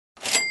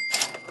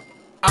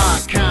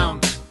I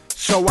count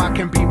so I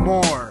can be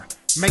more.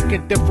 Make a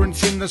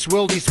difference in this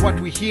world is what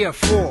we're here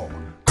for.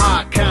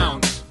 I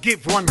count,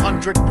 give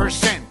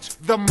 100%.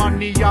 The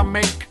money I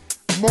make,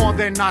 more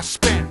than I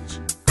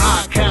spend.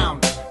 I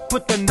count,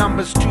 put the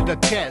numbers to the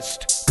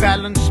test.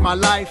 Balance my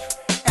life,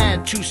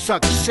 add to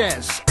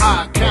success.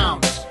 I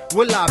count,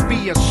 will I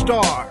be a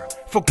star?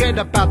 Forget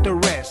about the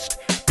rest,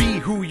 be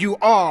who you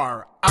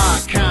are.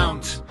 I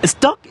count.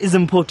 Stock is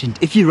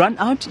important. If you run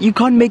out, you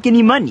can't make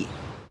any money.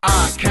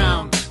 I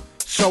count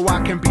so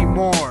I can be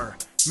more.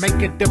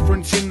 Make a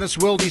difference in this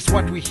world is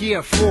what we're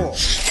here for.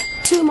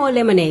 2 more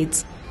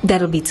lemonades.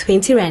 That'll be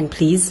 20 rand,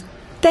 please.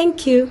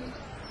 Thank you.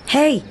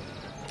 Hey,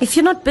 if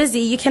you're not busy,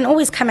 you can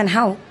always come and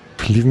help.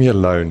 Leave me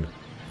alone.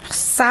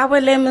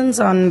 Sour lemons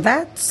on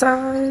that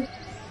side.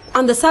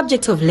 On the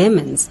subject of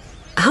lemons,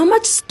 how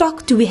much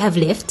stock do we have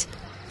left?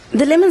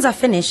 The lemons are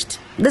finished.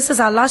 This is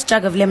our last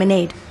jug of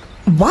lemonade.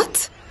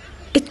 What?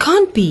 It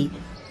can't be.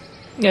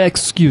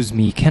 Excuse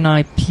me, can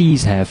I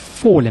please have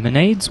 4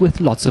 lemonades with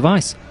lots of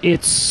ice?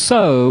 It's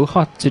so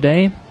hot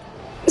today.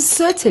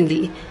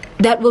 Certainly.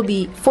 That will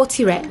be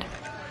 40 rand.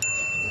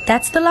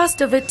 That's the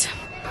last of it.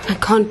 I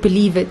can't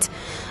believe it.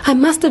 I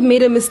must have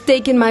made a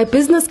mistake in my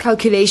business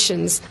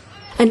calculations.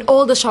 And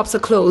all the shops are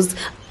closed.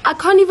 I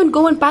can't even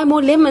go and buy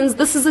more lemons.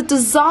 This is a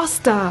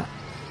disaster.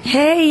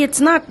 Hey,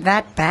 it's not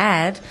that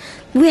bad.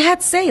 We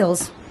had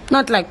sales.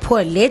 Not like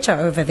poor Ledger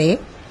over there.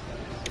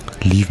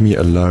 Leave me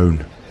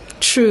alone.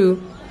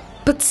 True.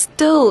 But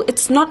still,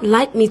 it's not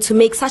like me to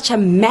make such a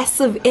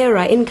massive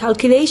error in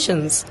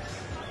calculations.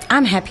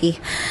 I'm happy.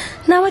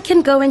 Now I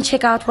can go and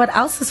check out what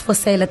else is for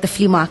sale at the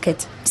flea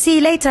market. See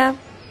you later.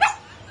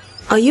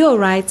 Are you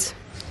alright?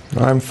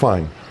 I'm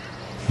fine.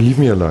 Leave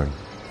me alone.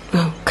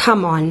 Oh,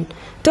 come on.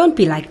 Don't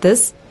be like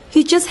this.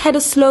 You just had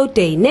a slow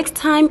day. Next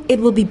time, it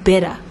will be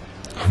better.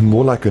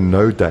 More like a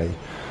no day.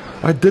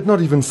 I did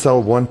not even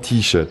sell one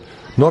t-shirt.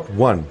 Not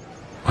one.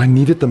 I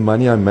needed the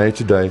money I made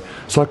today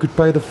so I could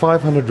pay the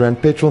 500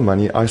 rand petrol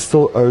money I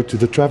still owe to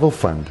the travel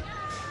fund.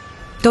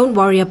 Don't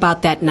worry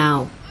about that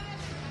now.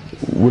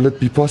 Will it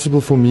be possible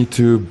for me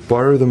to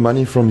borrow the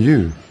money from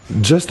you?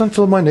 Just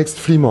until my next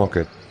flea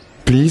market.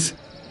 Please?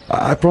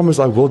 I promise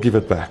I will give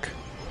it back.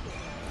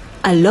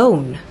 A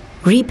loan?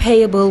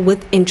 Repayable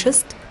with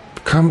interest?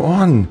 Come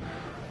on.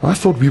 I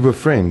thought we were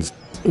friends.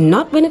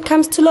 Not when it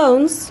comes to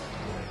loans.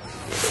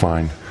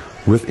 Fine.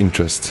 With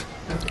interest.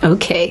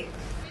 Okay.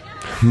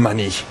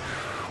 Money.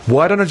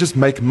 Why don't I just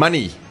make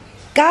money?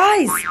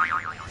 Guys,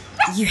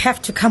 you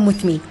have to come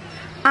with me.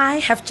 I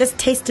have just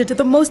tasted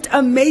the most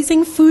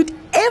amazing food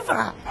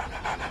ever.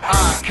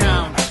 I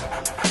count.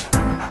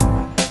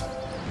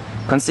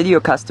 Consider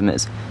your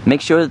customers.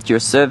 Make sure that your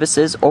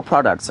services or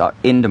products are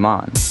in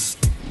demand.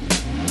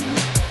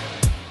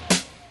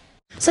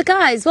 So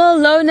guys, well,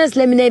 Lona's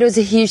lemonade was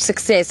a huge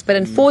success, but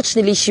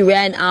unfortunately she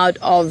ran out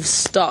of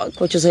stock,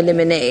 which was her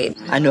lemonade.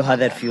 I know how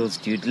that feels,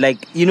 dude.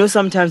 Like, you know,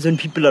 sometimes when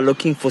people are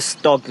looking for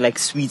stock, like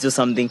sweets or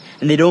something,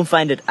 and they don't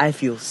find it, I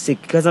feel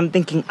sick because I'm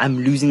thinking I'm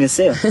losing a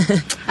sale.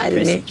 I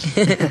don't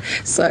know.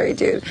 Sorry,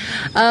 dude.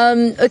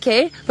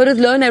 Okay, but with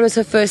Lona, it was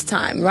her first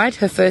time, right?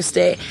 Her first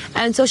day.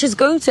 And so she's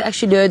going to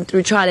actually learn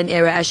through trial and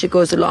error as she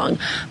goes along.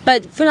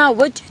 But for now,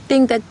 what do you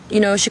think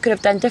that, she could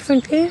have done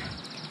differently?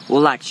 Well,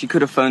 like, she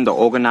could have phoned the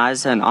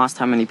organizer and asked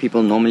how many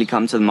people normally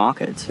come to the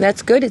market.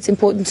 That's good. It's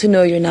important to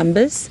know your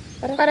numbers.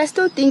 But I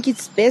still think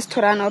it's best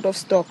to run out of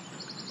stock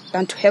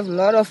than to have a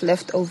lot of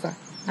leftover.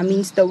 I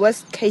mean, it's the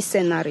worst case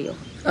scenario.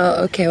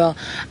 Oh, okay. Well,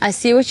 I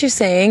see what you're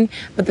saying.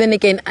 But then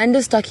again,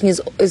 understocking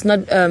is not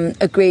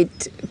a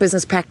great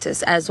business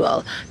practice as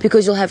well.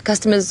 Because you'll have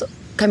customers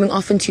coming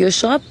often to your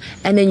shop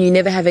and then you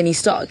never have any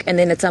stock, and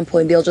then at some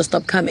point they'll just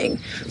stop coming.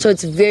 So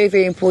it's very,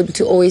 very important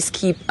to always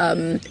keep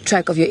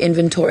track of your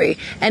inventory.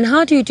 And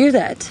how do you do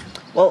that?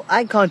 Well,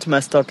 I count my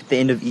stock at the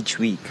end of each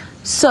week.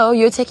 So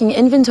you're taking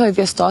inventory of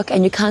your stock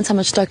and you count how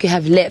much stock you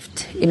have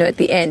left, at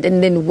the end.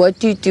 And then what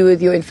do you do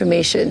with your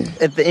information?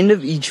 At the end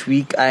of each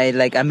week, I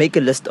make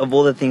a list of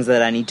all the things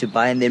that I need to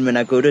buy, and then when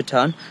I go to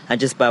town, I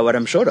just buy what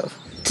I'm short of.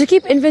 To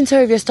keep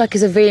inventory of your stock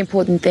is a very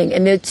important thing,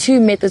 and there are 2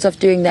 methods of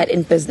doing that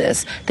in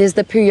business. There's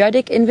the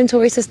periodic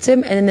inventory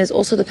system, and then there's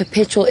also the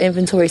perpetual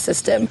inventory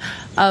system.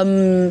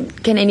 Can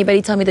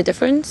anybody tell me the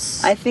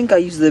difference? I think I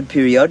use the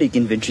periodic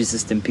inventory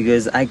system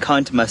because I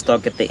count my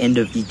stock at the end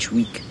of each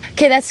week.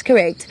 Okay, that's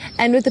correct.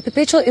 And with the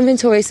perpetual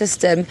inventory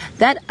system,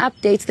 that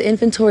updates the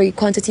inventory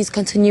quantities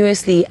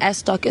continuously as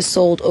stock is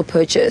sold or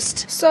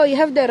purchased. So you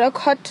have the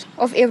record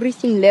of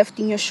everything left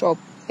in your shop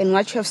and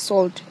what you have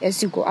sold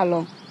as you go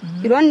along.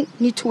 You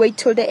don't need to wait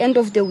till the end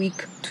of the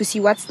week to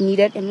see what's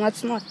needed and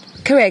what's not.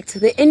 Correct.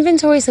 The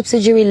inventory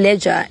subsidiary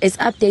ledger is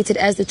updated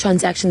as the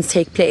transactions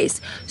take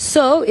place.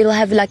 So it'll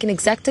have like an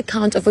exact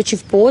account of what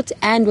you've bought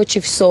and what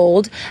you've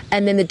sold,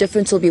 and then the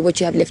difference will be what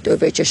you have left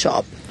over at your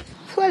shop.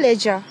 Poor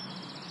ledger.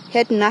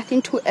 had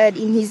nothing to add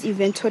in his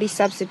inventory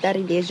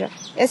subsidiary ledger,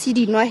 as he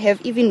did not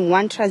have even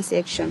one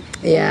transaction.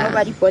 Yeah.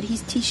 Nobody bought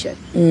his t-shirt.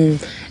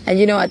 And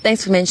you know what,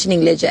 thanks for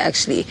mentioning ledger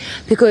actually,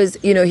 because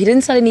you know he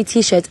didn't sell any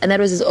t-shirts and that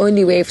was his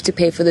only way to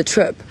pay for the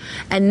trip,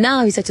 and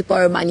now he's had to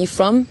borrow money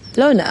from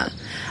Lona.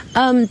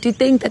 Do you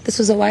think that this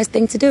was a wise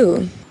thing to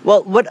do?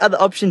 Well, what other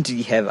option did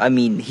he have? I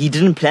mean, he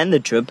didn't plan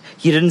the trip,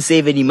 he didn't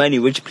save any money,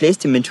 which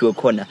placed him into a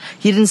corner.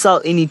 He didn't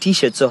sell any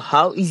t-shirts, so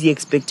how is he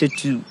expected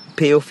to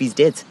pay off his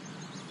debt?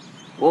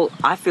 Well,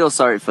 I feel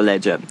sorry for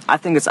Ledger. I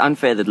think it's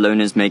unfair that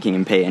Lona's making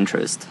him pay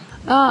interest.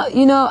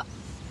 You know,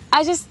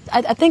 I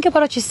think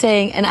about what you're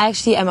saying, and I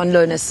actually am on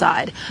Lona's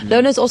side.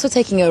 Lona's also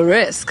taking a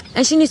risk,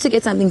 and she needs to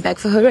get something back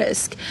for her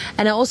risk.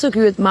 And I also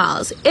agree with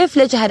Miles. If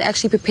Ledger had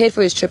actually prepared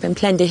for his trip and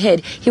planned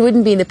ahead, he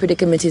wouldn't be in the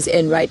predicament he's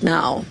in right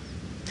now.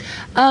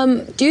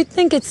 Do you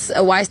think it's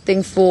a wise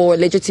thing for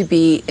Ledger to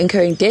be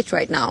incurring debt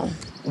right now?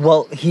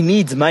 Well, he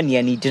needs money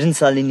and he didn't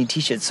sell any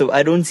t-shirts, so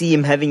I don't see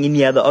him having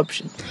any other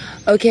option.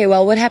 Okay,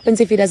 well, what happens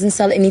if he doesn't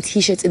sell any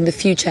t-shirts in the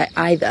future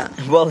either?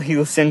 Well,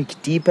 he'll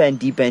sink deeper and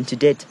deeper into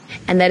debt.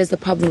 And that is the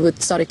problem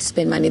with starting to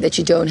spend money that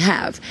you don't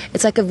have.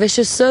 It's like a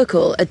vicious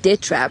circle, a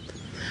debt trap.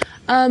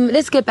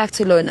 Let's get back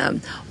to Lona.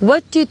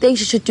 What do you think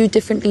she should do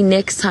differently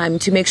next time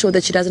to make sure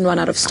that she doesn't run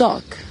out of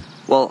stock?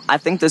 Well, I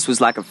think this was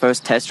like a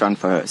first test run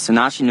for her, so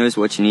now she knows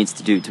what she needs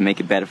to do to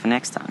make it better for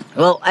next time.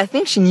 Well, I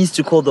think she needs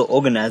to call the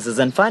organizers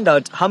and find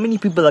out how many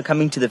people are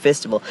coming to the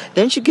festival.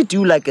 Then she could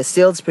do like a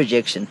sales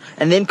projection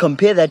and then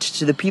compare that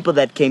to the people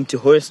that came to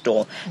her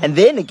store. And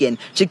then again,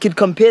 she could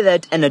compare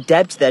that and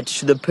adapt that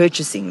to the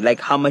purchasing,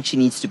 like how much she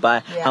needs to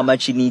buy, how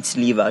much she needs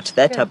to leave out,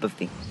 that type of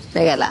thing.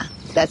 Megala,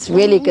 that's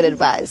really good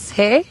advice.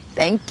 Hey,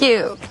 thank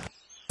you.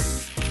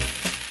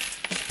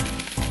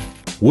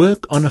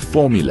 Work on a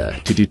formula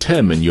to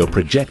determine your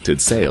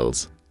projected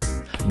sales.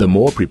 The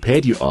more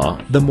prepared you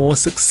are, the more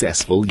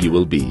successful you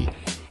will be.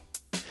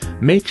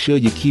 Make sure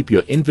you keep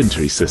your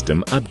inventory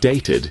system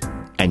updated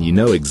and you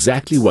know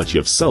exactly what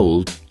you've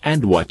sold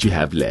and what you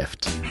have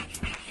left.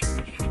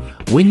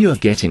 When you're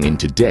getting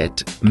into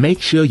debt,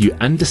 make sure you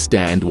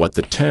understand what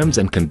the terms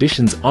and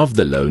conditions of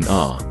the loan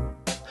are.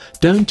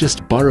 Don't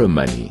just borrow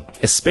money,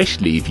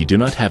 especially if you do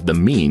not have the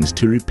means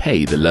to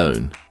repay the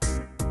loan.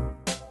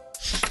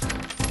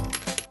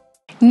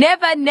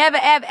 Never, never,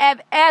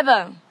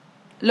 ever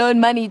loan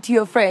money to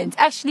your friends.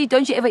 Actually,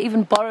 don't you ever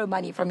even borrow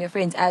money from your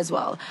friends as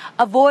well.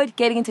 Avoid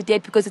getting into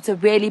debt because it's a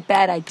really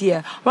bad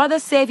idea. Rather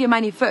save your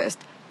money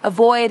first.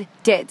 Avoid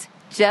debt.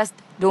 Just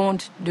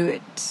don't do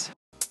it.